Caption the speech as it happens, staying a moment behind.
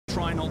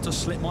try not to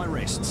slit my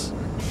wrists.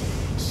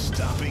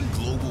 Stopping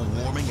global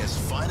warming has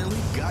finally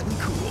gotten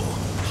cool.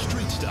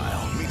 Street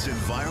style meets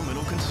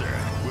environmental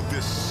concern with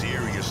this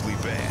seriously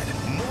bad,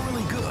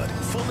 morally good,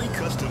 fully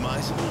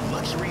customizable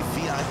luxury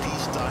VIP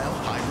style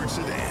hybrid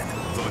sedan.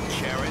 The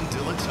Karen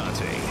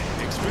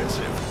Dilettante.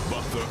 Expensive,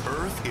 but the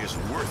Earth is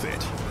worth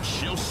it.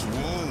 She'll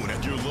swoon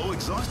at your low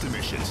exhaust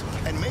emissions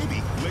and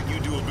maybe let you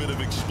do a bit of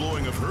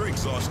exploring of her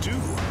exhaust too.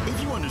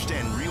 If you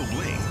understand real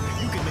bling,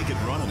 you can make it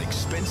run on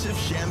expensive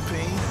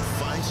champagne,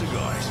 fine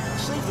cigars.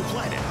 Save the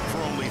planet for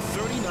only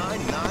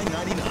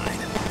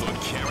 $39,999. The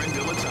Karen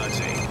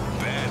Dilettante.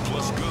 Bad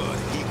plus good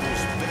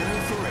equals better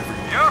for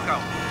everyone. Yoko,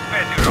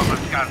 Betty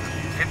Roman's cousin.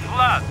 It's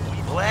Vlad.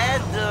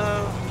 Vlad,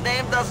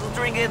 name doesn't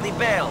ring any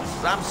bells.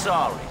 I'm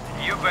sorry.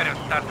 You better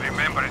start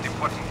remembering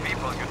important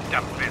people, you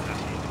dumb business.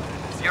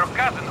 Your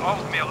cousin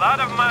owes me a lot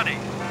of money.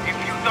 If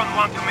you don't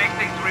want to make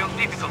things real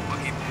difficult for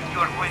him, you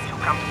are going to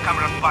come to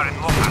Cameron's bar in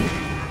Mocha.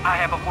 I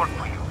have a word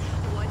for you.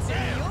 What's in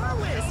your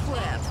whiz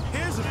flip?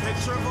 Here's a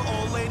picture of an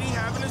old lady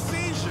having a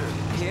seizure.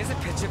 Here's a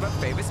picture of a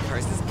famous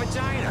person's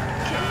vagina.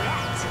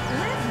 Connect.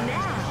 Live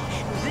now.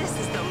 This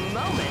is the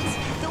moment.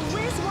 The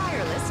Wiz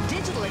Wireless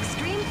Digital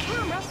Extreme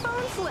Camera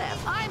Phone Flip.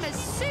 I'm a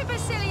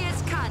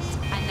supercilious cunt,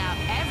 and now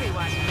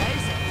everyone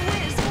knows it.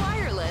 Wiz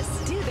Wireless.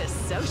 Do the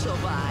social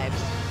vibe.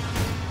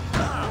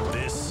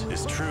 This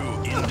is true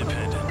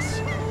independence.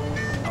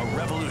 A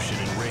revolution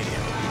in radio.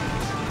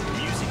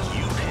 Music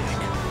you pick,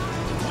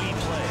 we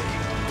play,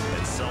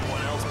 and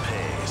someone else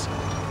pays.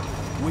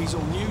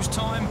 Weasel News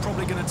Time,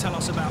 probably going to tell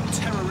us about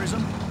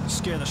terrorism,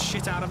 scare the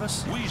shit out of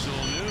us. Weasel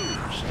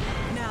News.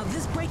 Now,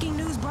 this breaking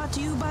news brought to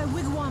you by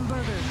Wigwam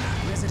Burger.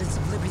 Residents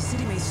of Liberty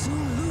City may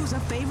soon lose a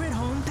favorite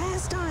home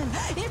pastime.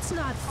 It's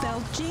not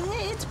felching,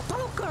 it's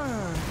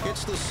poker.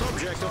 It's the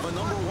subject of a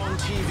 #1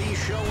 TV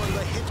show and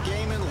the hit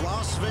game in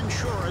Las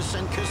Venturas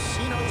and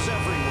casinos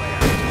everywhere.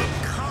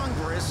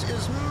 Congress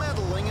is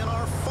meddling in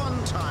our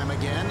fun time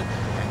again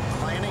and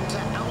planning to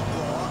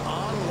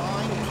outlaw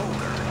online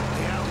poker.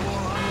 They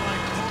outlaw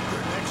online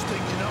poker. Next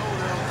thing you know,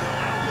 they'll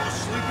outlaw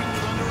sleeping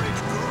with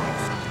underage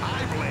girls. I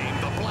blame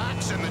the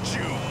blacks and the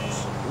Jews.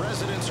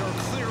 Residents are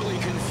clearly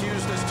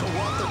confused as to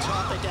what the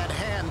topic at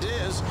hand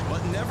is,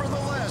 but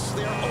nevertheless,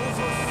 they're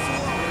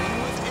overflowing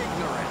with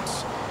ignorance.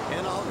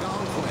 In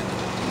Algonquin,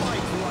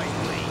 Mike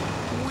Whiteley,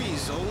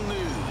 Weasel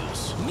News.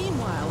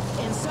 Meanwhile,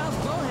 in South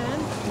Bohan,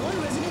 one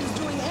resident is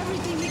doing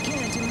everything he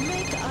can to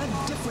make a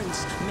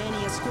difference.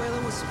 Manny Escuela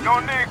was speaking... Yo,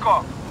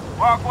 Nico,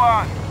 walk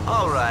one.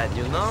 All right,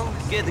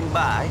 getting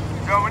by.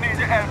 Yo, we need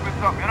your help with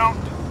something,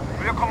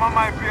 Will you come on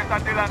my place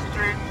at Dillon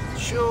Street?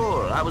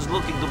 Sure, I was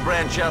looking to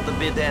branch out a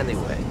bit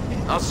anyway.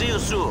 I'll see you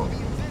soon.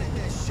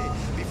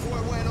 Before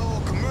it went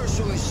all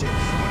commercial and shit,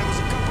 when it was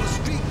a couple of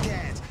street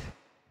cats.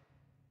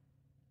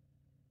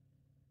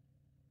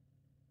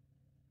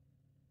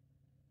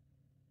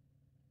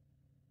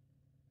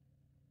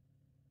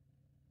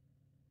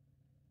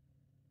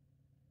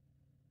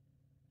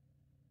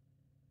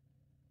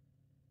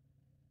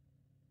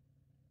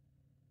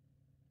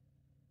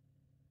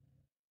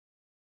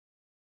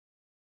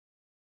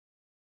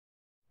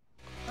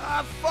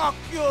 Ah, fuck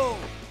you!